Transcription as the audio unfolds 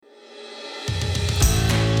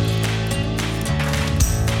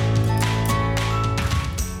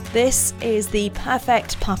This is the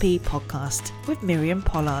Perfect Puppy Podcast with Miriam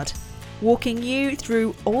Pollard, walking you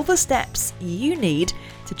through all the steps you need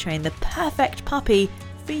to train the perfect puppy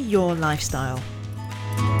for your lifestyle.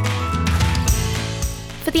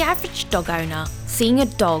 For the average dog owner, seeing a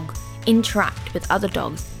dog interact with other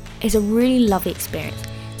dogs is a really lovely experience,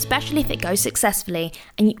 especially if it goes successfully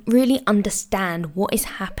and you really understand what is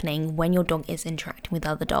happening when your dog is interacting with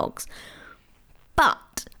other dogs.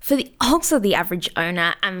 But for the average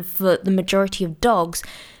owner and for the majority of dogs,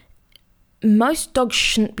 most dogs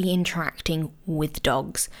shouldn't be interacting with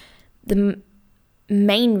dogs. The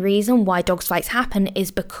main reason why dog fights happen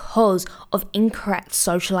is because of incorrect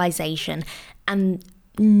socialization and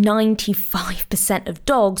 95% of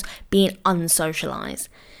dogs being unsocialized.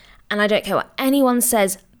 And I don't care what anyone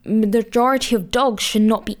says, the majority of dogs should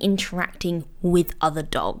not be interacting with other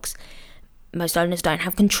dogs. Most owners don't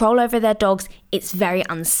have control over their dogs. It's very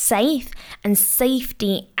unsafe, and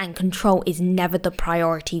safety and control is never the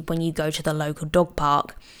priority when you go to the local dog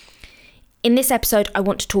park. In this episode, I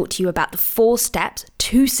want to talk to you about the 4 steps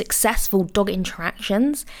to successful dog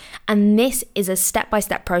interactions. And this is a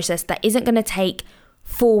step-by-step process that isn't going to take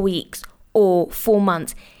 4 weeks or 4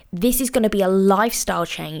 months. This is going to be a lifestyle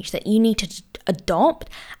change that you need to adopt,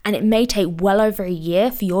 and it may take well over a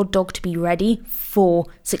year for your dog to be ready for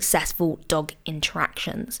successful dog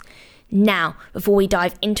interactions. Now, before we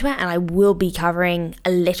dive into it, and I will be covering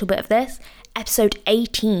a little bit of this, episode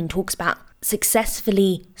 18 talks about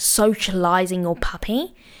successfully socializing your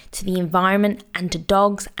puppy to the environment and to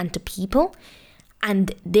dogs and to people.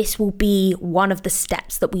 And this will be one of the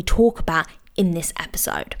steps that we talk about in this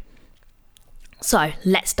episode. So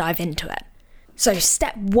let's dive into it. So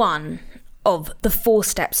step 1 of the 4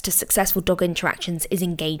 steps to successful dog interactions is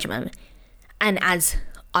engagement. And as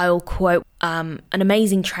I'll quote an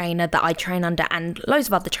amazing trainer that I train under and loads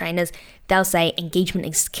of other trainers, they'll say engagement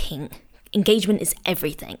is king. Engagement is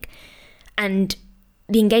everything. And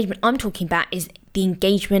the engagement I'm talking about is the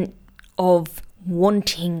engagement of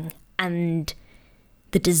wanting and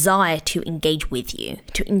the desire to engage with you,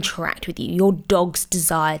 to interact with you, your dog's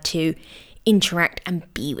desire to interact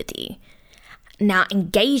and be with you. Now,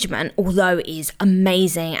 engagement, although it is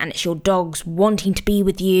amazing and it's your dog's wanting to be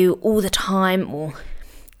with you all the time, or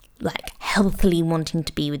like healthily wanting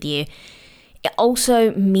to be with you, it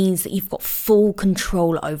also means that you've got full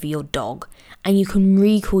control over your dog and you can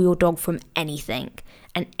recall your dog from anything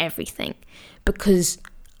and everything. Because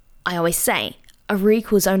I always say, a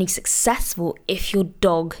recall is only successful if your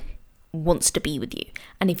dog wants to be with you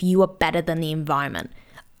and if you are better than the environment.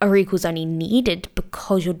 A recall is only needed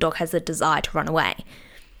because your dog has a desire to run away.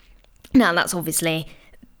 Now, that's obviously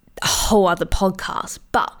a whole other podcast,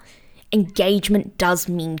 but engagement does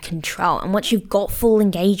mean control. And once you've got full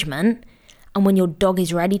engagement, and when your dog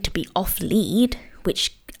is ready to be off lead,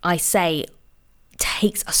 which I say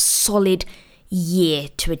takes a solid year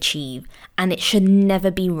to achieve, and it should never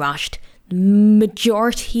be rushed. The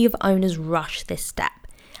majority of owners rush this step,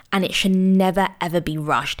 and it should never ever be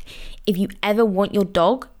rushed. If you ever want your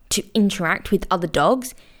dog to interact with other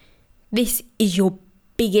dogs, this is your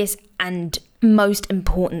biggest and most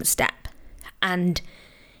important step. And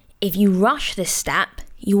if you rush this step,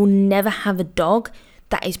 you will never have a dog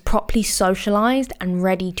that is properly socialized and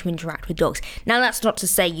ready to interact with dogs. Now, that's not to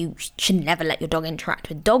say you should never let your dog interact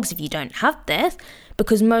with dogs if you don't have this,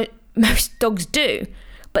 because most dogs do,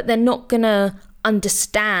 but they're not gonna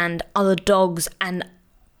understand other dogs and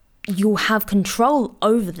you'll have control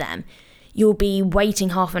over them. You'll be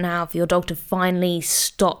waiting half an hour for your dog to finally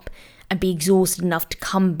stop and be exhausted enough to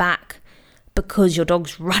come back because your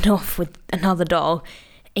dog's run off with another dog.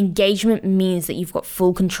 Engagement means that you've got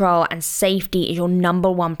full control and safety is your number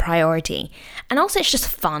 1 priority. And also it's just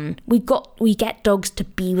fun. We get dogs to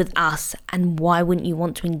be with us, and why wouldn't you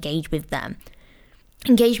want to engage with them?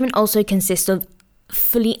 Engagement also consists of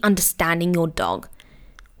fully understanding your dog.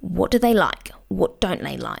 What do they like? What don't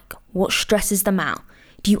they like? What stresses them out?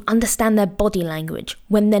 Do you understand their body language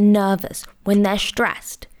when they're nervous, when they're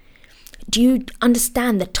stressed? Do you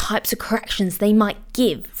understand the types of corrections they might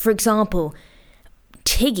give? For example,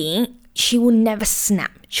 Tiggy, she will never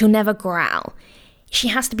snap. She'll never growl. She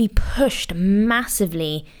has to be pushed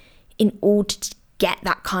massively in order to get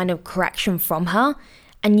that kind of correction from her.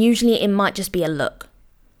 And usually it might just be a look.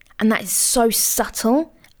 And that is so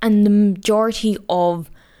subtle. And the majority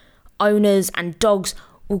of owners and dogs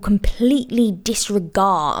will completely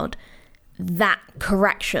disregard that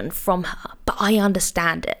correction from her. But I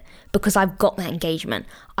understand it because I've got that engagement.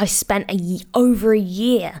 I spent over a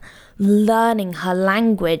year learning her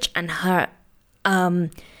language and her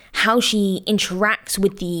how she interacts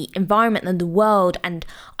with the environment and the world, and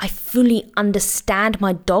I fully understand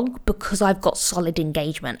my dog because I've got solid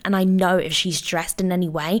engagement, and I know if she's stressed in any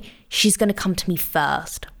way, she's going to come to me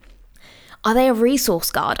first. Are they a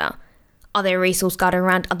resource guarder? Are they a resource guarder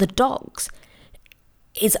around other dogs?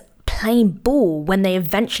 Is playing ball when they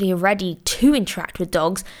eventually are ready to interact with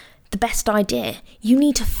dogs the best idea? You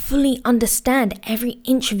need to fully understand every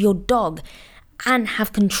inch of your dog and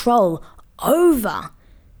have control over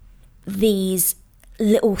these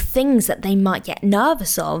little things that they might get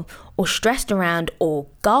nervous of or stressed around or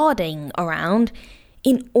guarding around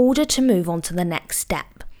in order to move on to the next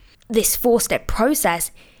step. This 4-step process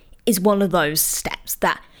is one of those steps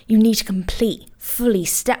that you need to complete fully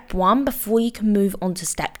step 1 before you can move on to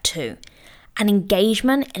step 2. And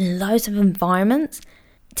engagement in loads of environments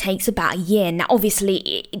takes about a year. Now, obviously,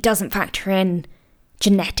 it doesn't factor in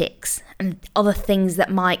genetics and other things that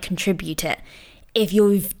might contribute it. If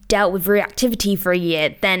you've dealt with reactivity for a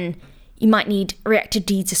year, then you might need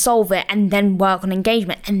reactivity to solve it and then work on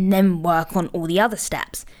engagement and then work on all the other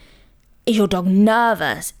steps. Is your dog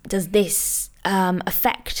nervous? Does this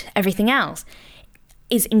affect everything else?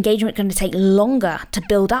 Is engagement going to take longer to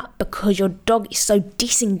build up because your dog is so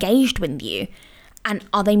disengaged with you? And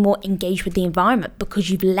are they more engaged with the environment because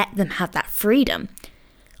you've let them have that freedom?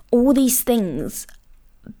 All these things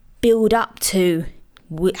build up to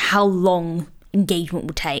how long engagement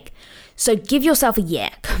will take. So give yourself a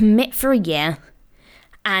year, commit for a year,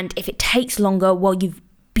 and if it takes longer, well, you've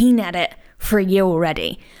been at it for a year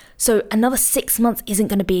already. So another 6 months isn't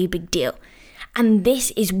going to be a big deal. And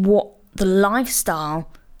this is what the lifestyle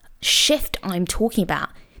shift I'm talking about.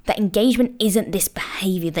 That engagement isn't this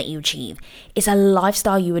behavior that you achieve. It's a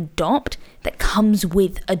lifestyle you adopt that comes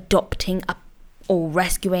with adopting or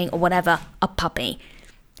rescuing or whatever a puppy.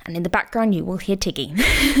 And in the background, you will hear Tiggy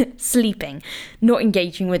sleeping, not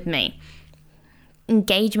engaging with me.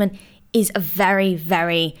 Engagement is a very,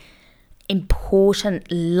 very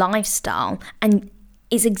important lifestyle and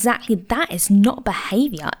is exactly that. It's not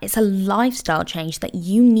behavior. It's a lifestyle change that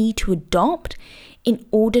you need to adopt in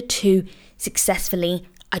order to successfully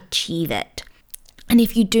achieve it. And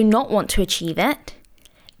if you do not want to achieve it,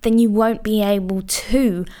 then you won't be able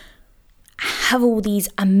to have all these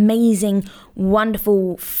amazing,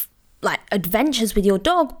 wonderful adventures with your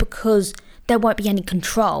dog because there won't be any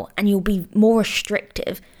control and you'll be more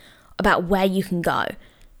restrictive about where you can go.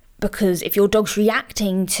 Because if your dog's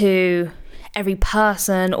reacting to every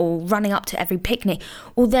person or running up to every picnic,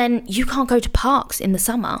 well then you can't go to parks in the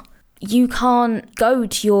summer. You can't go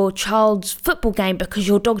to your child's football game because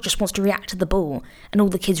your dog just wants to react to the ball and all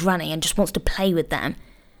the kids running and just wants to play with them.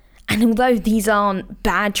 And although these aren't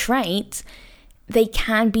bad traits, they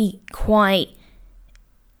can be quite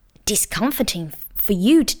discomforting for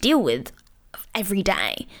you to deal with every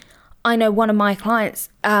day. I know one of my clients,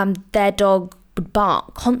 their dog would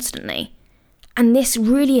bark constantly. And this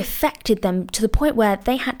really affected them to the point where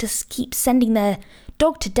they had to keep sending their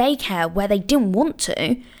dog to daycare where they didn't want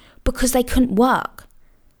to because they couldn't work.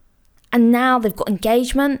 And now they've got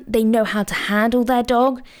engagement, they know how to handle their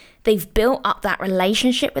dog, they've built up that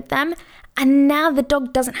relationship with them, and now the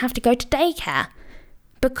dog doesn't have to go to daycare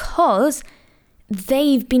because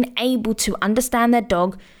they've been able to understand their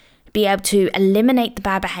dog, be able to eliminate the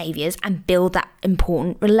bad behaviors and build that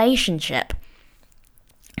important relationship.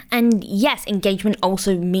 And yes, engagement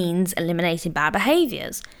also means eliminating bad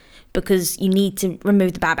behaviors because you need to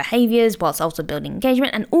remove the bad behaviors whilst also building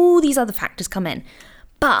engagement, and all these other factors come in.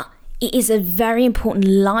 But it is a very important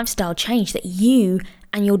lifestyle change that you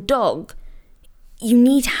and your dog, you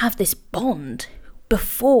need to have this bond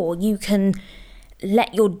before you can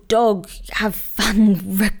let your dog have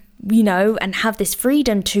fun, and have this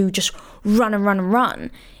freedom to just run and run and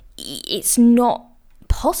run. It's not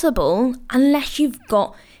possible unless you've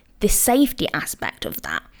got the safety aspect of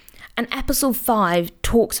that. And episode 5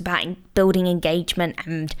 talks about building engagement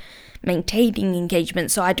and maintaining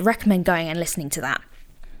engagement, so I'd recommend going and listening to that.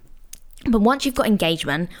 But once you've got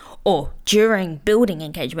engagement, or during building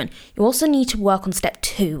engagement, you also need to work on step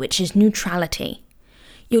 2, which is neutrality.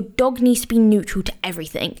 Your dog needs to be neutral to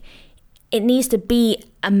everything. It needs to be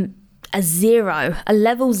a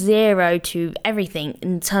level 0 to everything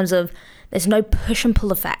in terms of there's no push and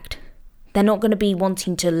pull effect. They're not going to be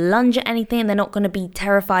wanting to lunge at anything. They're not going to be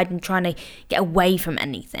terrified and trying to get away from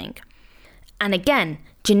anything. And again,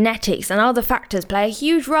 genetics and other factors play a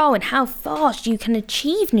huge role in how fast you can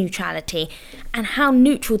achieve neutrality and how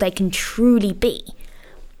neutral they can truly be.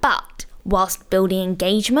 But whilst building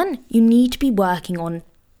engagement, you need to be working on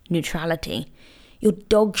neutrality. Your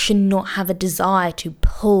dog should not have a desire to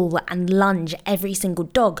pull and lunge every single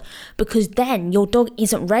dog, because then your dog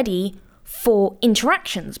isn't ready for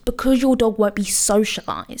interactions, because your dog won't be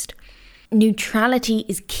socialized. Neutrality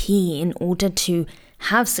is key in order to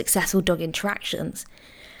have successful dog interactions.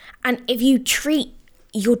 And if you treat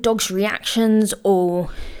your dog's reactions or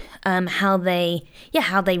how they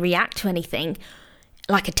react to anything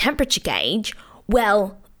like a temperature gauge,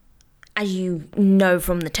 well, as you know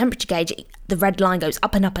from the temperature gauge, the red line goes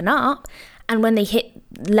up and up and up, and when they hit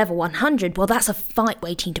level 100, well, that's a fight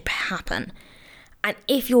waiting to happen. And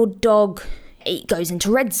if your dog, it goes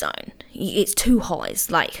into red zone, it's too hot,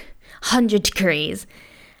 it's like 100 degrees,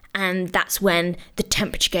 and that's when the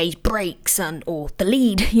temperature gauge breaks, or the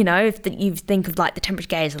lead, if you think of like the temperature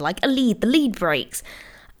gauge as like a lead, the lead breaks,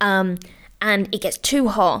 and it gets too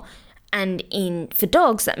hot. And for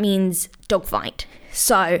dogs, that means dog fight.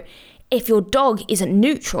 So if your dog isn't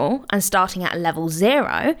neutral and starting at a level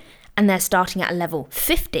 0 and they're starting at a level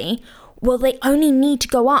 50, well, they only need to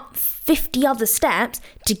go up 50 other steps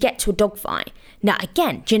to get to a dog fight. Now,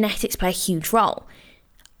 again, genetics play a huge role.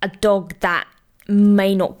 A dog that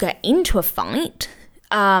may not get into a fight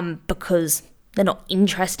because they're not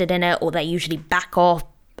interested in it, or they usually back off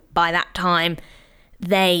by that time,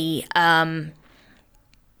 they'll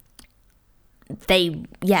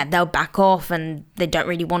back off and they don't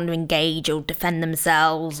really want to engage or defend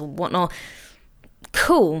themselves or whatnot.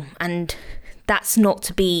 Cool. And that's not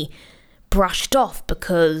to be brushed off,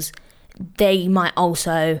 because they might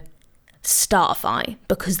also start a fight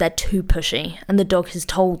because they're too pushy and the dog has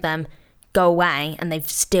told them go away and they've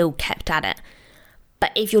still kept at it.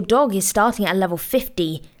 But if your dog is starting at level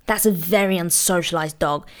 50, that's a very unsocialized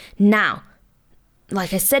dog. Now,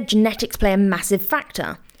 like I said, genetics play a massive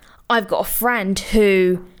factor. I've got a friend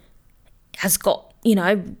who has got,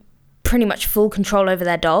 pretty much full control over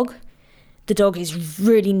their dog. The dog is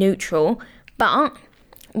really neutral, but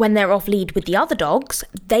when they're off lead with the other dogs,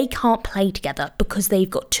 they can't play together because they've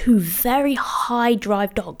got two very high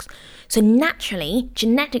drive dogs. So naturally,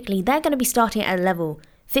 genetically, they're going to be starting at a level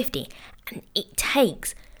 50, and it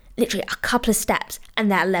takes literally a couple of steps and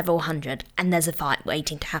they're at level 100 and there's a fight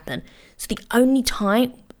waiting to happen. So the only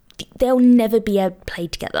time, they'll never be able to play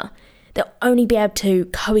together. They'll only be able to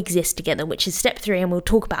coexist together, which is step 3, and we'll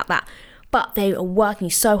talk about that. But they are working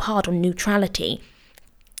so hard on neutrality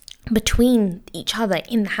between each other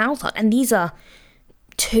in the household. And these are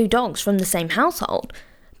two dogs from the same household,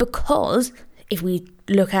 because if we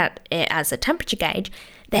look at it as a temperature gauge,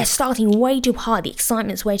 they're starting way too high, the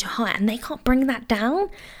excitement's way too high, and they can't bring that down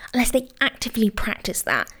unless they actively practice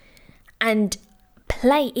that. And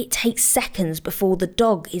play, it takes seconds before the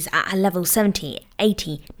dog is at a level 70,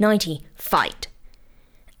 80, 90 fight.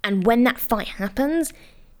 And when that fight happens,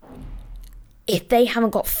 if they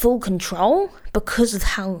haven't got full control because of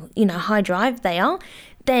how, high drive they are,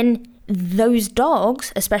 then those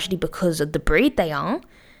dogs, especially because of the breed they are,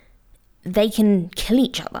 they can kill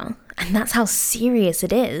each other. And that's how serious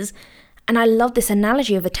it is. And I love this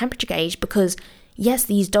analogy of a temperature gauge because, yes,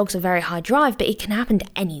 these dogs are very high drive, but it can happen to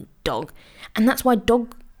any dog. And that's why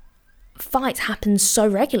dog fights happen so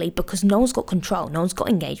regularly, because no one's got control, no one's got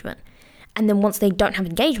engagement. And then once they don't have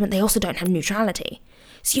engagement, they also don't have neutrality.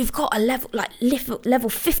 So you've got a level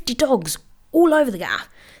 50 dogs all over the gaff.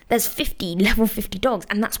 There's level 50 dogs.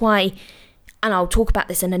 And that's why, and I'll talk about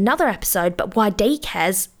this in another episode, but why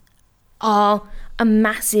daycares are a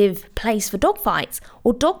massive place for dog fights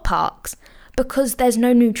or dog parks, because there's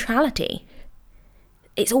no neutrality.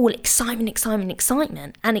 It's all excitement.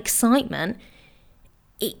 And excitement,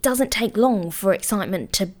 it doesn't take long for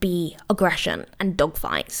excitement to be aggression and dog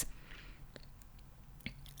fights.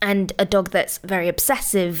 And a dog that's very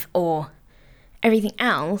obsessive or everything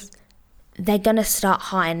else, they're going to start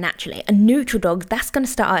higher naturally. A neutral dog, that's going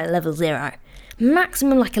to start at level 0.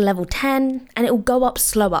 Maximum like a level 10, and it will go up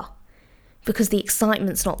slower because the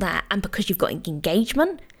excitement's not there. And because you've got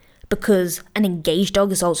engagement, because an engaged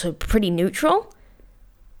dog is also pretty neutral,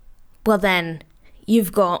 well then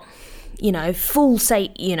you've got, full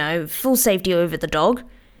safety over the dog.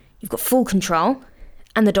 You've got full control,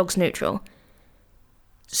 and the dog's neutral.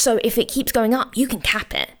 So if it keeps going up, you can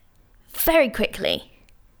cap it very quickly.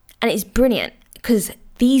 And it's brilliant because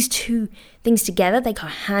these two things together, they go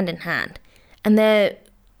hand in hand. And they're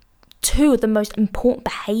two of the most important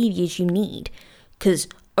behaviours you need. Because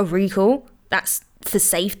a recall, that's for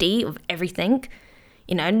safety of everything.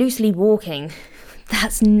 Loosely walking,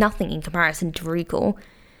 that's nothing in comparison to recall.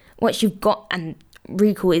 Once you've got, and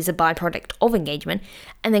recall is a byproduct of engagement,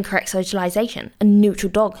 and then correct socialisation. A neutral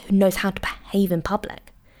dog who knows how to behave in public.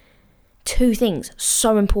 Two things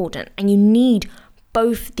so important, and you need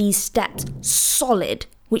both these steps solid,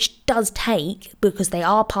 which does take, because they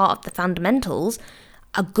are part of the fundamentals,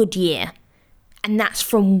 a good year. And that's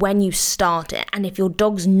from when you start it. And if your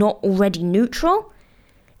dog's not already neutral,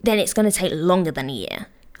 then it's going to take longer than a year.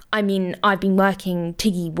 I mean,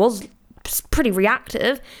 Tiggy was pretty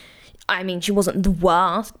reactive. I mean, she wasn't the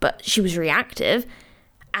worst, but she was reactive.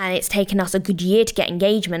 And it's taken us a good year to get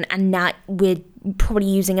engagement. And now we're probably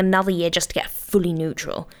using another year just to get fully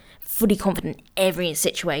neutral, fully confident in every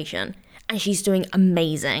situation. And she's doing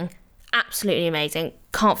amazing. Absolutely amazing.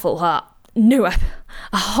 Can't fault her.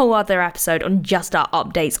 A whole other episode on just our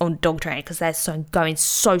updates on dog training, because they're going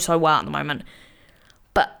so well at the moment.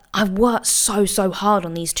 But I've worked so hard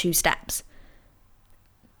on these 2 steps.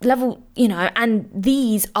 And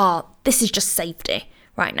this is just safety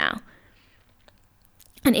right now.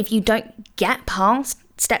 And if you don't get past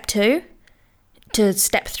step 2 to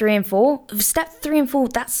step 3 and 4, step 3 and 4,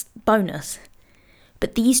 that's bonus.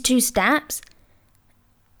 But these 2 steps,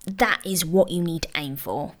 that is what you need to aim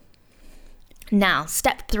for. Now,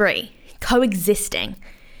 step 3, coexisting.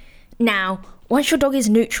 Now, once your dog is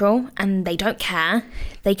neutral and they don't care,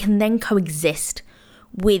 they can then coexist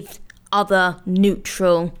with other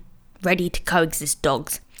neutral, ready to coexist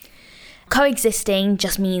dogs. Coexisting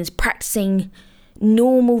just means practicing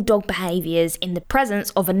normal dog behaviours in the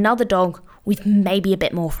presence of another dog with maybe a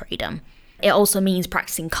bit more freedom. It also means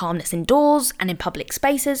practicing calmness indoors and in public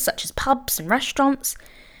spaces such as pubs and restaurants.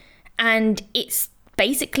 And it's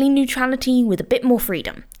basically neutrality with a bit more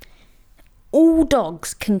freedom. All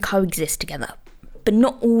dogs can coexist together, but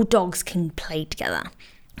not all dogs can play together.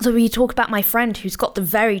 So when you talk about my friend who's got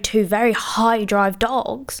the 2 very high drive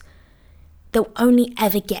dogs, they'll only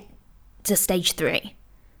ever get to stage 3.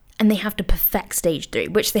 And they have to perfect stage 3,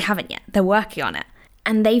 which they haven't yet. They're working on it.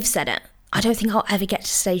 And they've said it. I don't think I'll ever get to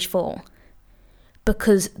stage 4.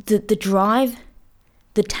 Because the drive,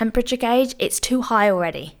 the temperature gauge, it's too high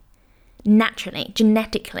already. Naturally,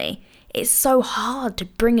 genetically, it's so hard to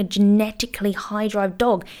bring a genetically high drive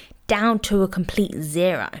dog down to a complete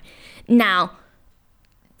 0. Now,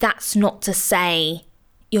 that's not to say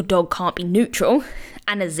your dog can't be neutral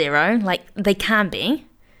and a 0, like they can be.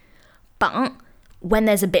 But when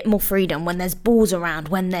there's a bit more freedom, when there's balls around,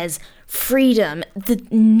 when there's freedom,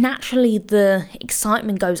 naturally the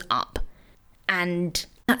excitement goes up. And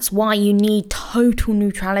that's why you need total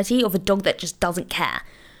neutrality of a dog that just doesn't care.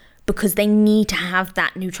 Because they need to have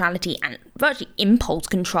that neutrality and virtually impulse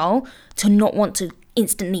control to not want to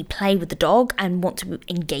instantly play with the dog and want to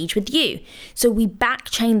engage with you. So we back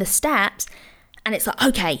chain the steps, and it's like,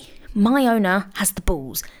 okay, my owner has the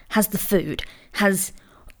balls, has the food, has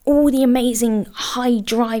all the amazing high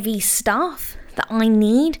drivey stuff that I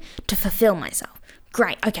need to fulfill myself.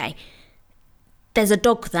 Great, okay. There's a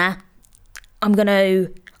dog there.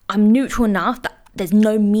 I'm neutral enough that there's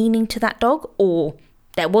no meaning to that dog, or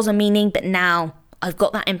there was a meaning, but now I've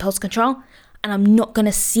got that impulse control, and I'm not going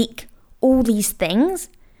to seek all these things,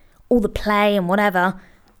 all the play and whatever,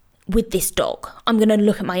 with this dog. I'm going to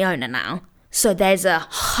look at my owner now. So there's a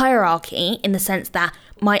hierarchy in the sense that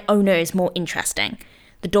my owner is more interesting.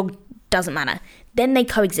 The dog doesn't matter. Then they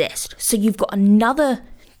coexist. So you've got another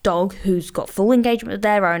dog who's got full engagement with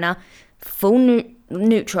their owner, full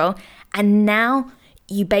neutral, and now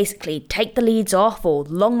you basically take the leads off or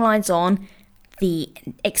long lines on. The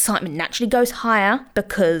excitement naturally goes higher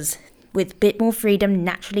because with a bit more freedom,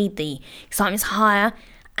 naturally the excitement's higher,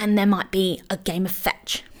 and there might be a game of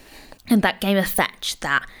fetch. And that game of fetch,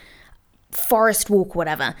 that forest walk or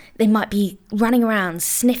whatever, they might be running around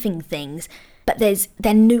sniffing things, but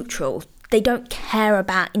they're neutral. They don't care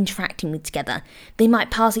about interacting with together. They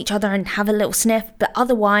might pass each other and have a little sniff, but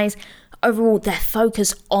otherwise, overall, they're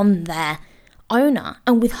focused on their owner.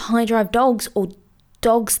 And with high drive dogs or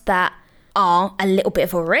dogs that are a little bit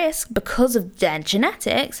of a risk because of their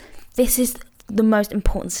genetics, this is the most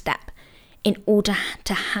important step in order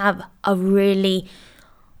to have a really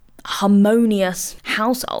harmonious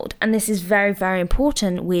household. And this is very, very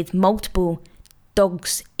important with multiple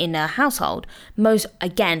dogs in a household. Most,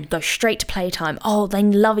 again, go straight to playtime. Oh, they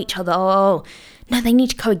love each other. Oh, no, they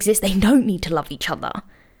need to coexist. They don't need to love each other.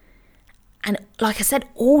 And like I said,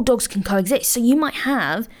 all dogs can coexist. So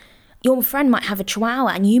your friend might have a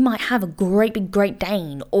Chihuahua and you might have a great big Great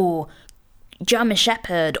Dane or German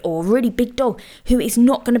Shepherd or really big dog who is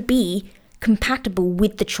not going to be compatible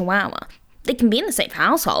with the Chihuahua. They can be in the same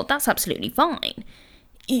household. That's absolutely fine.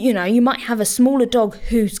 You might have a smaller dog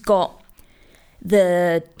who's got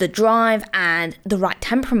the drive and the right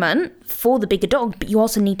temperament for the bigger dog, but you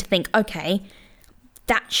also need to think, okay,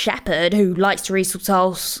 that shepherd who likes to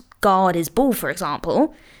resource guard his bull, for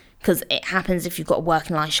example, because it happens if you've got a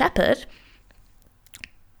working line shepherd,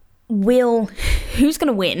 who's going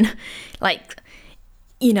to win? Like,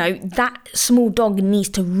 you know, that small dog needs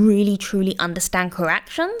to really, truly understand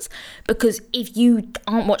corrections, because if you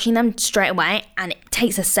aren't watching them straight away and it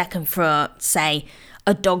takes a second for, say,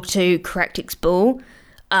 a dog to correct its ball,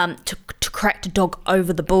 to correct a dog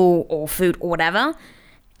over the ball or food or whatever,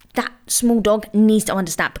 that small dog needs to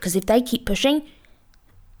understand, because if they keep pushing,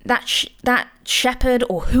 that shepherd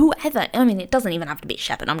or whoever, I mean, it doesn't even have to be a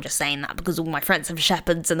shepherd, I'm just saying that because all my friends have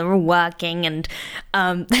shepherds and they're all working, and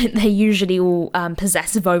they're usually all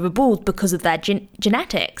possessive over balls because of their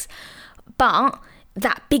genetics. But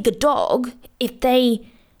that bigger dog, if they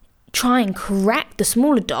try and correct the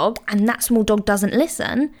smaller dog and that small dog doesn't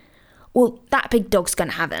listen, well, that big dog's going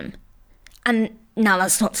to have him. And now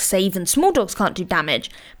that's not to say even small dogs can't do damage,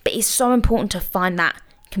 but it's so important to find that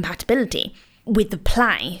compatibility with the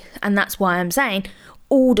play, and that's why I'm saying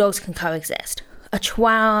all dogs can coexist. A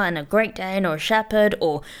Chihuahua and a Great Dane, or a Shepherd,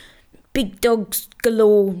 or big dogs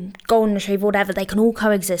galore, Golden Retriever, whatever, they can all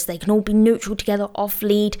coexist. They can all be neutral together, off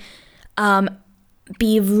lead,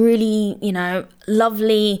 be really, you know,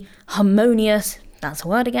 lovely, harmonious, that's a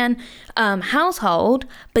word again, household,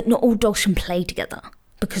 but not all dogs can play together,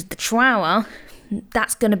 because the Chihuahua,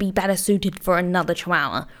 that's going to be better suited for another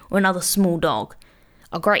Chihuahua or another small dog.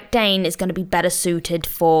 A Great Dane is going to be better suited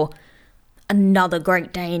for another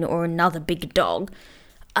Great Dane or another big dog.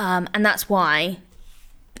 And that's why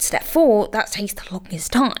step 4, that takes the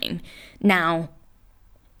longest time. Now,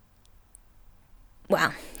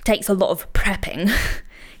 well, it takes a lot of prepping,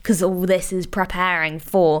 because all this is preparing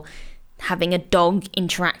for having a dog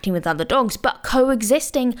interacting with other dogs. But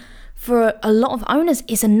coexisting for a lot of owners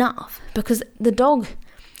is enough, because the dog,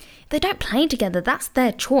 they don't play together. That's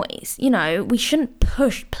their choice. You know, we shouldn't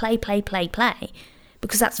push play,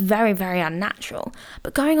 because that's very, very unnatural.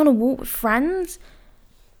 But going on a walk with friends,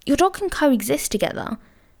 your dog can coexist together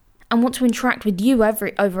and want to interact with you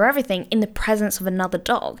over everything in the presence of another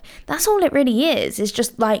dog. That's all it really is. It's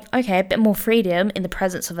just like, okay, a bit more freedom in the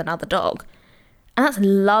presence of another dog. And that's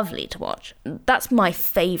lovely to watch. That's my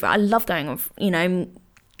favourite. I love going on, you know,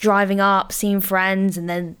 driving up, seeing friends, and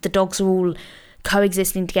then the dogs are all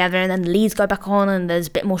coexisting together, and then the leads go back on and there's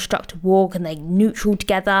a bit more structured walk and they're neutral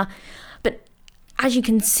together. But as you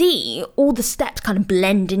can see, all the steps kind of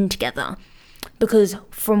blend in together, because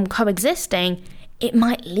from coexisting it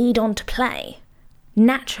might lead on to play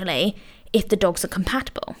naturally if the dogs are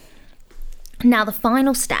compatible. Now the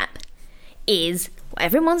final step is what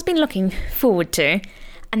everyone's been looking forward to,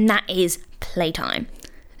 and that is playtime.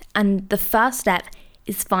 And the first step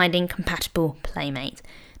is finding compatible playmates.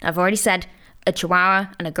 Now I've already said a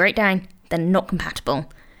Chihuahua and a Great Dane, they're not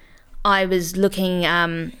compatible. I was looking,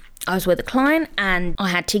 I was with a client and I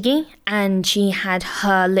had Tiggy, and she had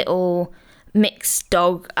her little mixed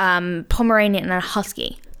dog, Pomeranian and a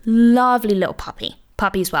Husky. Lovely little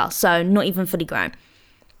puppy as well, so not even fully grown.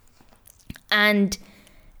 And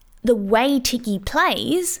the way Tiggy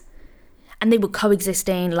plays, and they were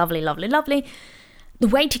coexisting, lovely. The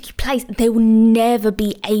way Tiggy plays, they will never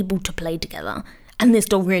be able to play together. And this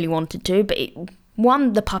dog really wanted to, but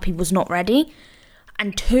one, the puppy was not ready,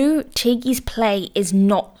 and 2, Tiggy's play is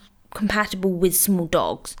not compatible with small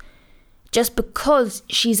dogs, just because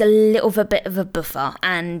she's a little bit of a buffer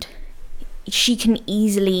and she can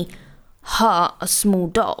easily hurt a small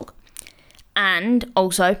dog. And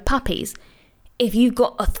also puppies. If you've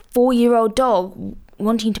got a 4-year-old dog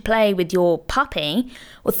wanting to play with your puppy,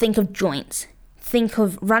 well, think of joints. Think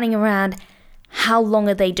of running around. How long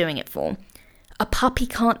are they doing it for? A puppy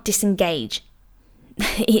can't disengage.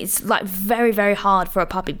 It's like very, very hard for a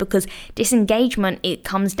puppy, because disengagement, it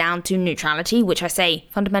comes down to neutrality, which I say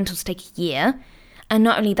fundamentals take a year. And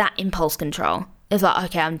not only that, impulse control. It's like,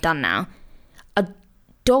 okay, I'm done now. A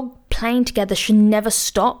dog playing together should never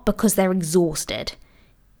stop because they're exhausted.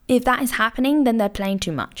 If that is happening, then they're playing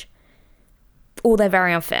too much. Or they're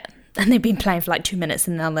very unfit and they've been playing for like 2 minutes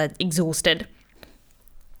and now they're exhausted.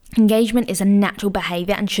 Engagement is a natural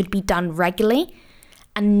behaviour and should be done regularly,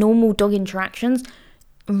 and normal dog interactions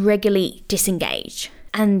regularly disengage,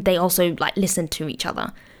 and they also like listen to each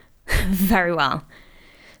other very well.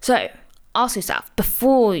 So ask yourself,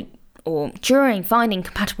 before or during finding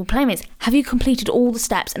compatible playmates, have you completed all the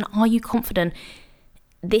steps, and are you confident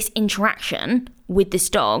this interaction with this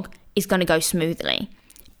dog is going to go smoothly?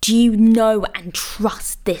 Do you know and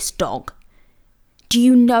trust this dog? Do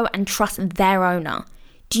you know and trust their owner?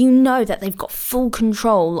 Do you know that they've got full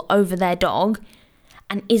control over their dog?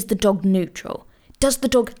 And is the dog neutral? Does the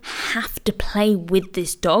dog have to play with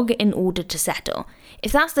this dog in order to settle?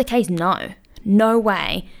 If that's the case, no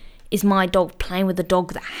way is my dog playing with a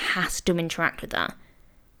dog that has to interact with her,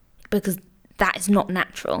 because that is not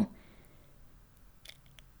natural.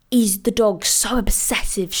 Is the dog so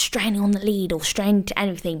obsessive, straining on the lead or straining to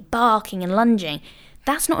anything, barking and lunging?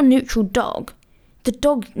 That's not a neutral dog. The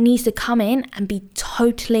dog needs to come in and be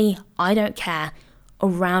totally, I don't care,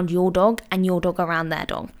 around your dog and your dog around their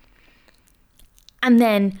dog. And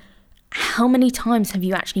then, how many times have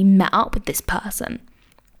you actually met up with this person?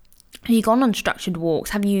 Have you gone on structured walks?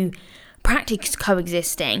 Have you practiced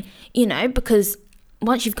coexisting? Because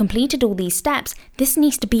once you've completed all these steps, this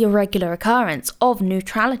needs to be a regular occurrence of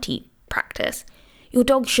neutrality practice. Your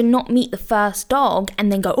dog should not meet the first dog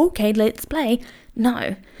and then go, okay, let's play.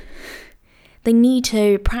 No. They need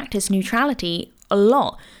to practice neutrality a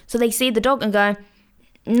lot. So they see the dog and go,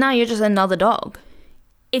 no, you're just another dog.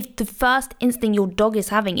 If the first instinct your dog is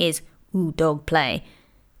having is, ooh, dog play,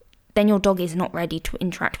 then your dog is not ready to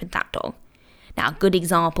interact with that dog. Now, a good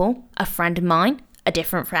example, a friend of mine, a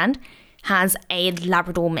different friend, has a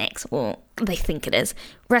Labrador mix, or they think it is,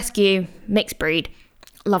 rescue, mixed breed,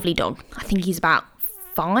 lovely dog. I think he's about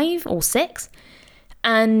 5 or 6.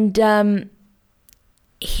 And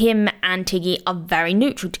him and Tiggy are very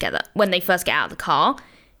neutral together. When they first get out of the car,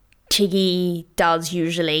 Tiggy does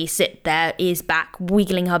usually sit there, ears back,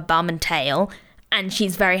 wiggling her bum and tail, and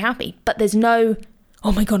she's very happy. But there's no,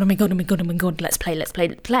 oh my god, let's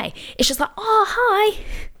play. It's just like, oh, hi.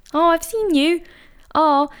 Oh, I've seen you.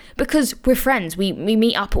 Oh, because we're friends. We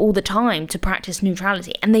meet up all the time to practice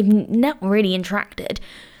neutrality, and they've never really interacted.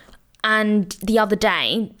 And the other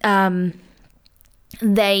day,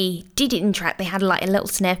 they did interact. They had like a little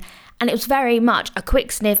sniff, and it was very much a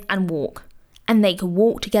quick sniff and walk. And they could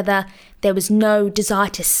walk together. There was no desire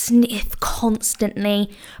to sniff constantly,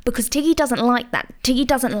 because Tiggy doesn't like that. Tiggy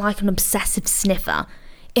doesn't like an obsessive sniffer.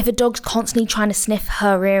 If a dog's constantly trying to sniff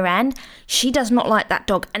her rear end, she does not like that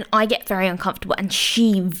dog, and I get very uncomfortable, and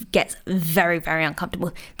she gets very, very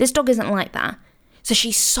uncomfortable. This dog isn't like that. So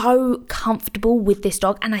she's so comfortable with this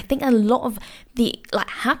dog, and I think a lot of the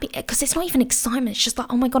happy, because it's not even excitement, it's just like,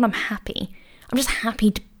 oh my god, I'm happy. I'm just happy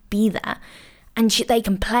to be there. And they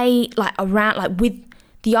can play around with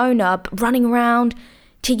the owner, running around.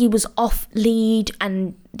 Tiggy was off lead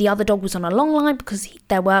and the other dog was on a long line because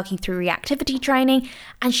they're working through reactivity training,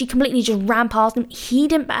 and she completely just ran past him. He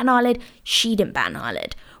didn't bat an eyelid, she didn't bat an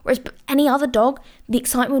eyelid. Whereas any other dog, the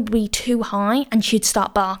excitement would be too high and she'd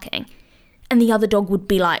start barking, and the other dog would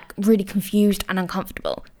be really confused and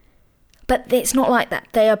uncomfortable. But it's not like that.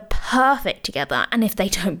 They are perfect together, and if they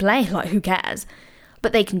don't play, who cares?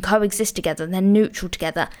 But they can coexist together, they're neutral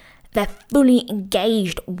together, they're fully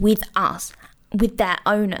engaged with us, with their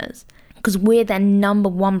owners, because we're their number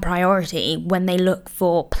one priority when they look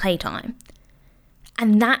for playtime.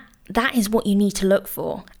 And that is what you need to look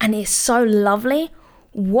for. And it's so lovely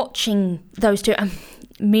watching those two.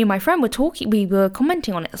 Me and my friend we were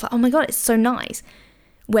commenting on it. It's like, oh my god, it's so nice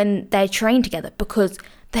when they're trained together, because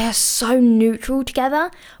they are so neutral together,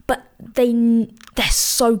 but they're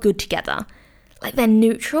so good together. They're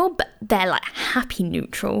neutral, but they're happy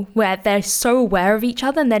neutral, where they're so aware of each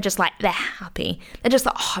other and they're just they're happy. They're just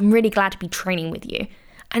oh, I'm really glad to be training with you.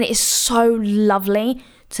 And it is so lovely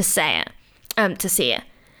to see it. And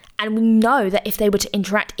we know that if they were to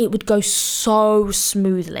interact, it would go so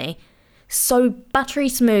smoothly. So buttery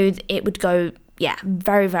smooth, it would go,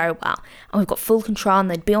 very, very well. And we've got full control, and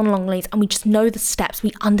they'd be on long leads, and we just know the steps.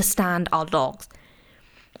 We understand our dogs.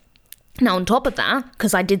 Now, on top of that,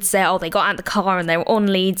 because I did say, they got out of the car and they were on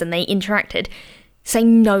leads and they interacted, say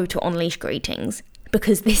no to on-leash greetings,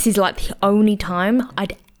 because this is the only time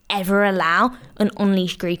I'd ever allow an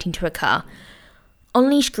on-leash greeting to occur.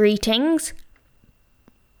 On-leash greetings,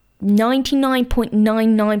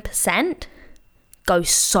 99.99% go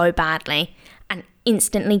so badly and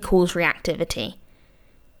instantly cause reactivity.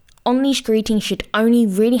 On-leash greetings should only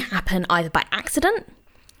really happen either by accident,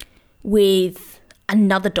 with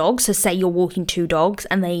another dog. So say you're walking 2 dogs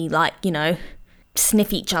and they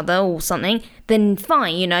sniff each other or something, then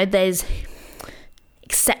fine, there's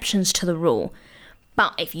exceptions to the rule.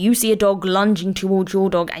 But if you see a dog lunging towards your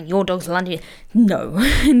dog and your dog's lunging, no.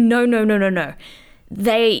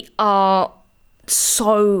 They are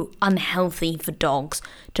so unhealthy for dogs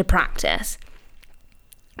to practice.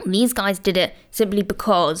 These guys did it simply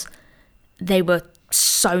because they were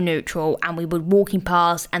so neutral, and we were walking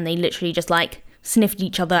past and they literally just sniffed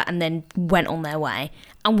each other and then went on their way,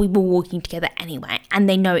 and we were walking together anyway, and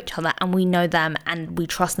they know each other and we know them and we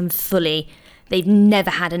trust them fully. They've never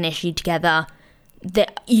had an issue together.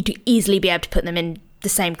 You'd easily be able to put them in the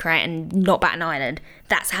same crate and not bat an eyelid.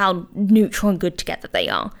 That's how neutral and good together they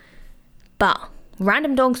are. But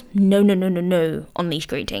random dogs, no on leash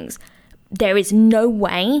greetings. There is no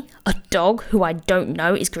way a dog who I don't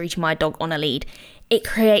know is greeting my dog on a lead. It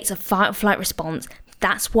creates a fight or flight response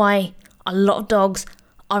That's why a lot of dogs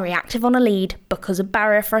are reactive on a lead, because of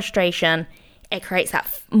barrier frustration. It creates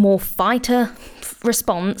that more fighter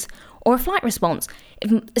response or a flight response.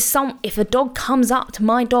 If a dog comes up to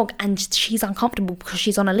my dog and she's uncomfortable because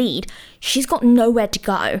she's on a lead, she's got nowhere to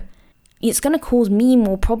go. It's going to cause me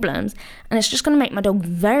more problems, and it's just going to make my dog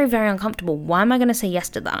very, very uncomfortable. Why am I going to say yes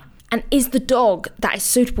to that? And is the dog that is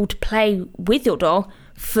suitable to play with your dog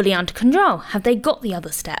fully under control? Have they got the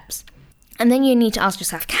other steps? And then you need to ask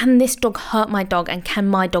yourself, can this dog hurt my dog, and can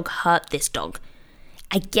my dog hurt this dog?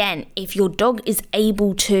 Again, if your dog is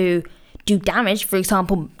able to do damage, for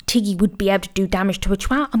example, Tiggy would be able to do damage to a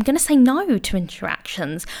Chihuahua, I'm going to say no to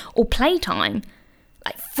interactions or playtime,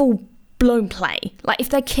 like full-blown play. Like if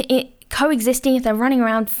they're coexisting, if they're running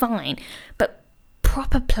around, fine. But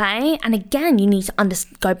proper play, and again, you need to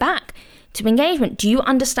go back to engagement. Do you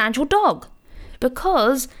understand your dog?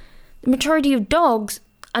 Because the majority of dogs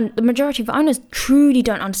and the majority of owners truly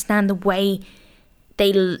don't understand the way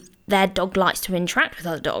their dog likes to interact with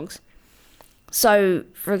other dogs. So,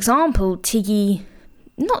 for example, Tiggy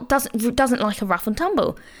doesn't like a rough and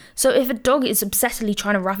tumble. So if a dog is obsessively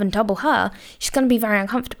trying to rough and tumble her, she's going to be very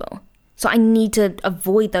uncomfortable. So I need to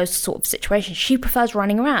avoid those sort of situations. She prefers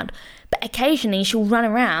running around, but occasionally she'll run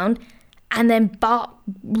around and then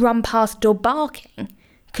run past the door barking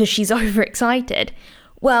because she's overexcited.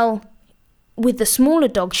 Well, with the smaller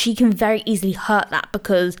dog, she can very easily hurt that,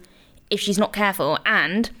 because if she's not careful,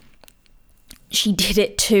 and she did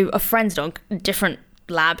it to a friend's dog, a different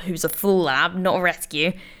lab who's a full lab, not a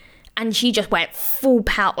rescue, and she just went full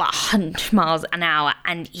pelt like 100 miles an hour,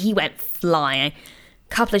 and he went flying.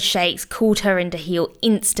 Couple of shakes, called her into heel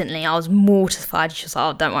instantly. I was mortified. She was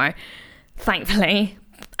like, oh, don't worry. Thankfully.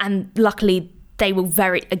 And luckily, they were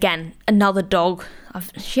again, another dog.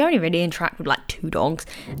 She only really interacted with like 2 dogs.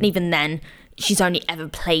 And even then, she's only ever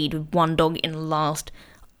played with 1 dog in the last,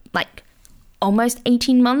 like, almost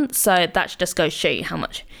 18 months. So that just goes to show you how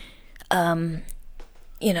much,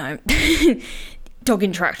 dog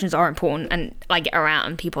interactions are important. And I get her out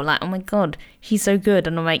and people are like, oh my God, she's so good.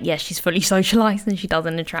 And I'm like, yes, she's fully socialized and she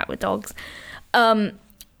doesn't interact with dogs. But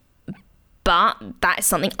that is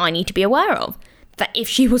something I need to be aware of. That if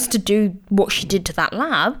she was to do what she did to that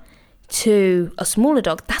lab to a smaller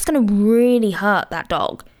dog, that's going to really hurt that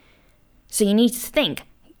dog. So you need to think,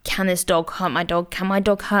 can this dog hurt my dog? Can my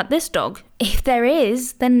dog hurt this dog? If there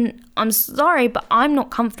is, then I'm sorry, but I'm not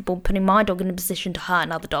comfortable putting my dog in a position to hurt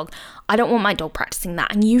another dog. I don't want my dog practicing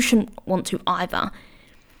that, and you shouldn't want to either.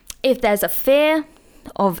 If there's a fear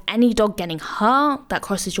of any dog getting hurt that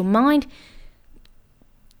crosses your mind,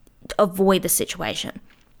 avoid the situation.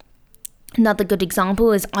 Another good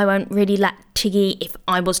example is I won't really let Tiggy, if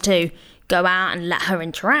I was to go out and let her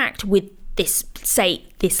interact with this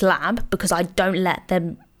lab, because I don't let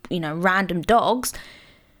them, random dogs,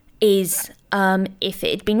 is if it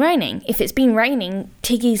had been raining. If it's been raining,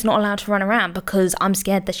 Tiggy's not allowed to run around because I'm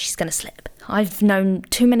scared that she's going to slip. I've known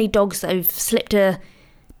too many dogs that have slipped a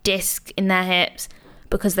disc in their hips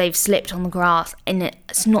because they've slipped on the grass, and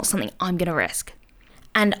it's not something I'm going to risk.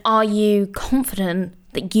 And are you confident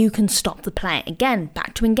that you can stop the play? Again,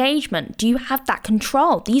 back to engagement. Do you have that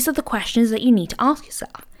control? These are the questions that you need to ask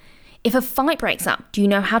yourself. If a fight breaks up, do you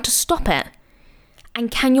know how to stop it? And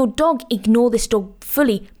can your dog ignore this dog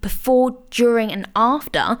fully before, during, and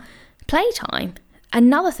after playtime?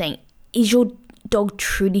 Another thing, is your dog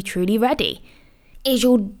truly, truly ready? Is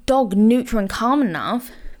your dog neutral and calm enough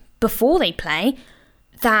before they play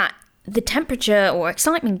that the temperature or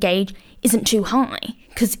excitement gauge isn't too high?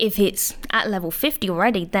 Because if it's at level 50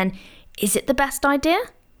 already, then is it the best idea?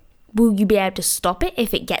 Will you be able to stop it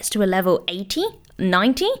if it gets to a level 80,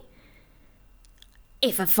 90?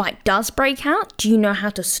 If a fight does break out, do you know how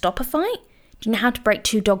to stop a fight? Do you know how to break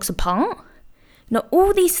 2 dogs apart? Now,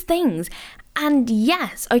 all these things. And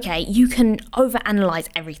yes, okay, you can overanalyze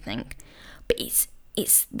everything. But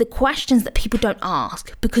it's the questions that people don't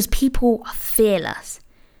ask, because people are fearless.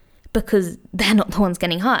 Because they're not the ones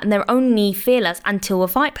getting hurt, and they're only fearless until a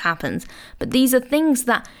fight happens. But these are things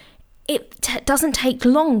that it doesn't take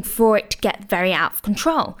long for it to get very out of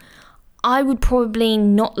control. I would probably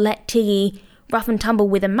not let Tiggy rough and tumble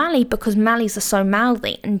with a Mallee, because Mallees are so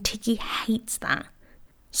mouthy and Tiggy hates that.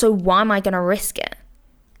 So why am I going to risk it?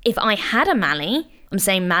 If I had a Mallee, I'm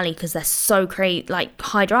saying Mallee because they're so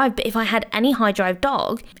high drive, but if I had any high drive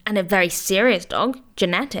dog and a very serious dog,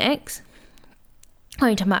 genetics,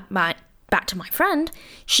 going to back to my friend,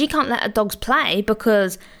 she can't let her dogs play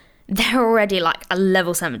because they're already like a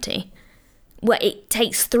level 70, where it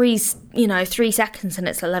takes 3 seconds and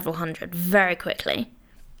it's a level 100 very quickly.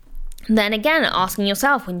 And then again, asking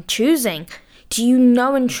yourself when choosing, Do you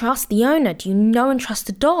know and trust the owner? Do you know and trust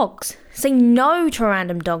the dogs? Say no to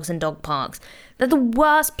random dogs in dog parks. They're the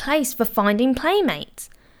worst place for finding playmates.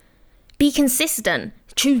 Be consistent.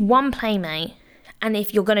 Choose one playmate. And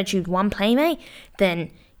if you're going to choose one playmate,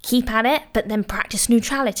 then keep at it, but then practice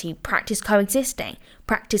neutrality, practice coexisting,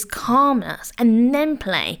 practice calmness, and then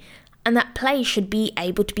play. And that play should be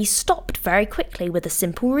able to be stopped very quickly with a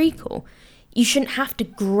simple recall. You shouldn't have to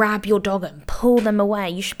grab your dog and pull them away.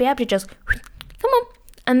 You should be able to just, come on,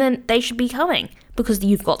 and then they should be coming because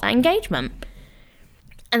you've got that engagement.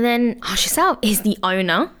 And then ask yourself, is the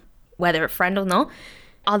owner, whether a friend or not,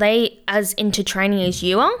 are they as into training as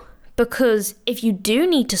you are? Because if you do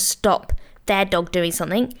need to stop their dog doing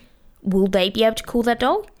something, will they be able to call their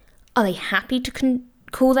dog? Are they happy to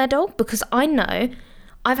call their dog? Because I know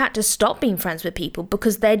I've had to stop being friends with people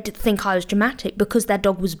because they'd think I was dramatic because their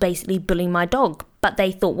dog was basically bullying my dog. But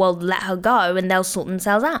they thought, well, let her go and they'll sort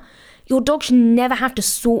themselves out. Your dog should never have to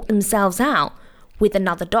sort themselves out with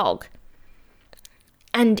another dog.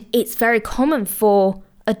 And it's very common for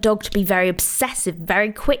a dog to be very obsessive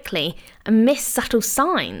very quickly and miss subtle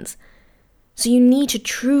signs. So you need to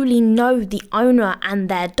truly know the owner and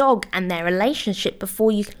their dog and their relationship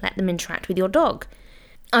before you can let them interact with your dog.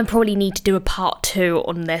 I probably need to do a part 2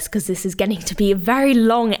 on this because this is getting to be a very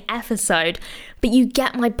long episode. But you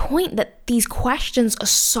get my point that these questions are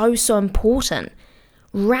so important.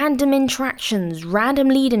 Random interactions, random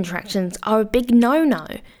lead interactions are a big no-no.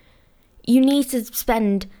 You need to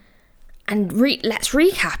spend, and let's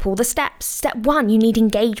recap all the steps. Step 1, you need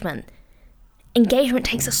engagement. Engagement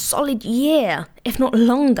takes a solid year, if not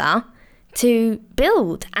longer, to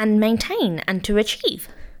build and maintain and to achieve.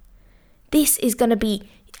 This is going to be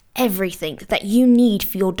everything that you need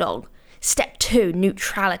for your dog. Step 2,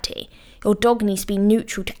 neutrality. Your dog needs to be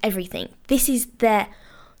neutral to everything. This is the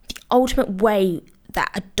ultimate way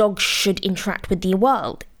that a dog should interact with the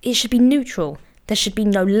world. It should be neutral. There should be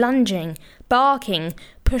no lunging, barking,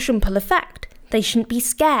 push and pull effect. They shouldn't be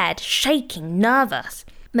scared, shaking, nervous.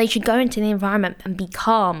 They should go into the environment and be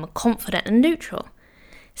calm, confident and neutral.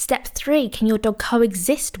 Step 3, can your dog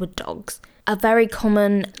coexist with dogs? A very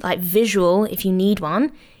common visual, if you need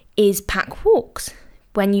one, is pack walks.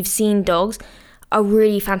 When you've seen dogs, a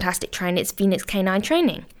really fantastic trainer, it's Phoenix Canine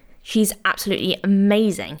Training. She's absolutely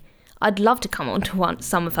amazing. I'd love to come on to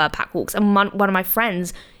some of her pack walks. And one of my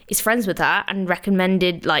friends is friends with her and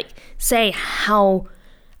recommended, say how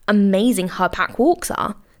amazing her pack walks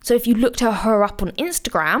are. So if you looked her up on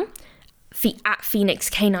Instagram, at Phoenix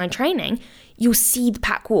Canine Training, you'll see the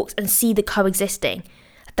pack walks and see the coexisting.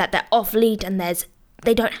 That they're off lead and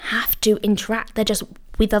they don't have to interact. They're just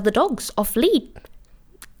with other dogs off lead,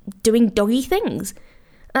 doing doggy things.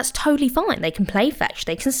 That's totally fine. They can play fetch,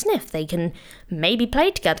 they can sniff, they can maybe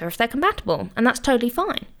play together if they're compatible, and that's totally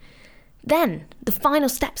fine. Then, the final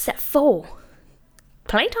step, step 4,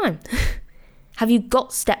 playtime. Have you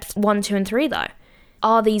got steps 1, 2, and 3 though?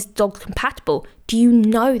 Are these dogs compatible? Do you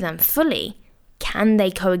know them fully? Can they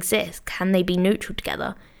coexist? Can they be neutral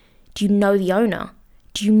together? Do you know the owner?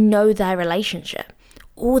 Do you know their relationship?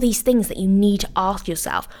 All these things that you need to ask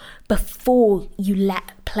yourself before you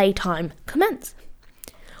let playtime commence.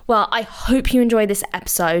 Well, I hope you enjoyed this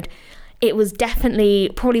episode. It was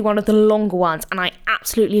definitely probably one of the longer ones and I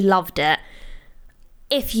absolutely loved it.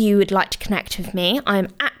 If you would like to connect with me, I'm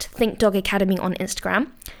at Think Dog Academy on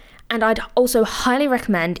Instagram. And I'd also highly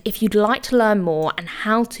recommend, if you'd like to learn more and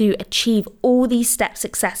how to achieve all these steps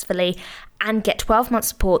successfully and get 12-month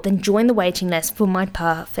support, then join the waiting list for my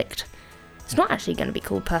it's not actually going to be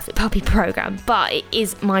called Perfect Puppy Program, but it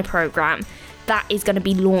is my program that is going to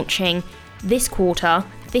be launching this quarter,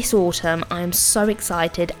 this autumn. I am so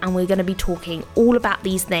excited and we're going to be talking all about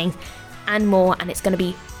these things and more, and it's going to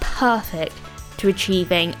be perfect to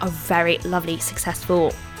achieving a very lovely,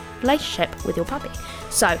 successful relationship with your puppy.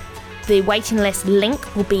 So the waiting list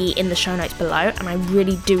link will be in the show notes below, and I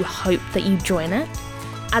really do hope that you join it.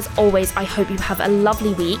 As always, I hope you have a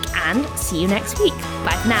lovely week and see you next week.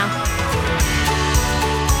 Bye for now.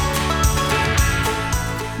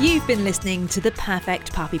 You've been listening to the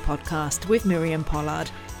Perfect Puppy Podcast with Miriam Pollard.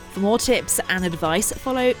 For more tips and advice,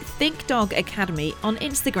 follow Think Dog Academy on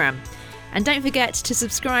Instagram. And don't forget to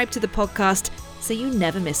subscribe to the podcast so you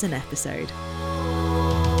never miss an episode.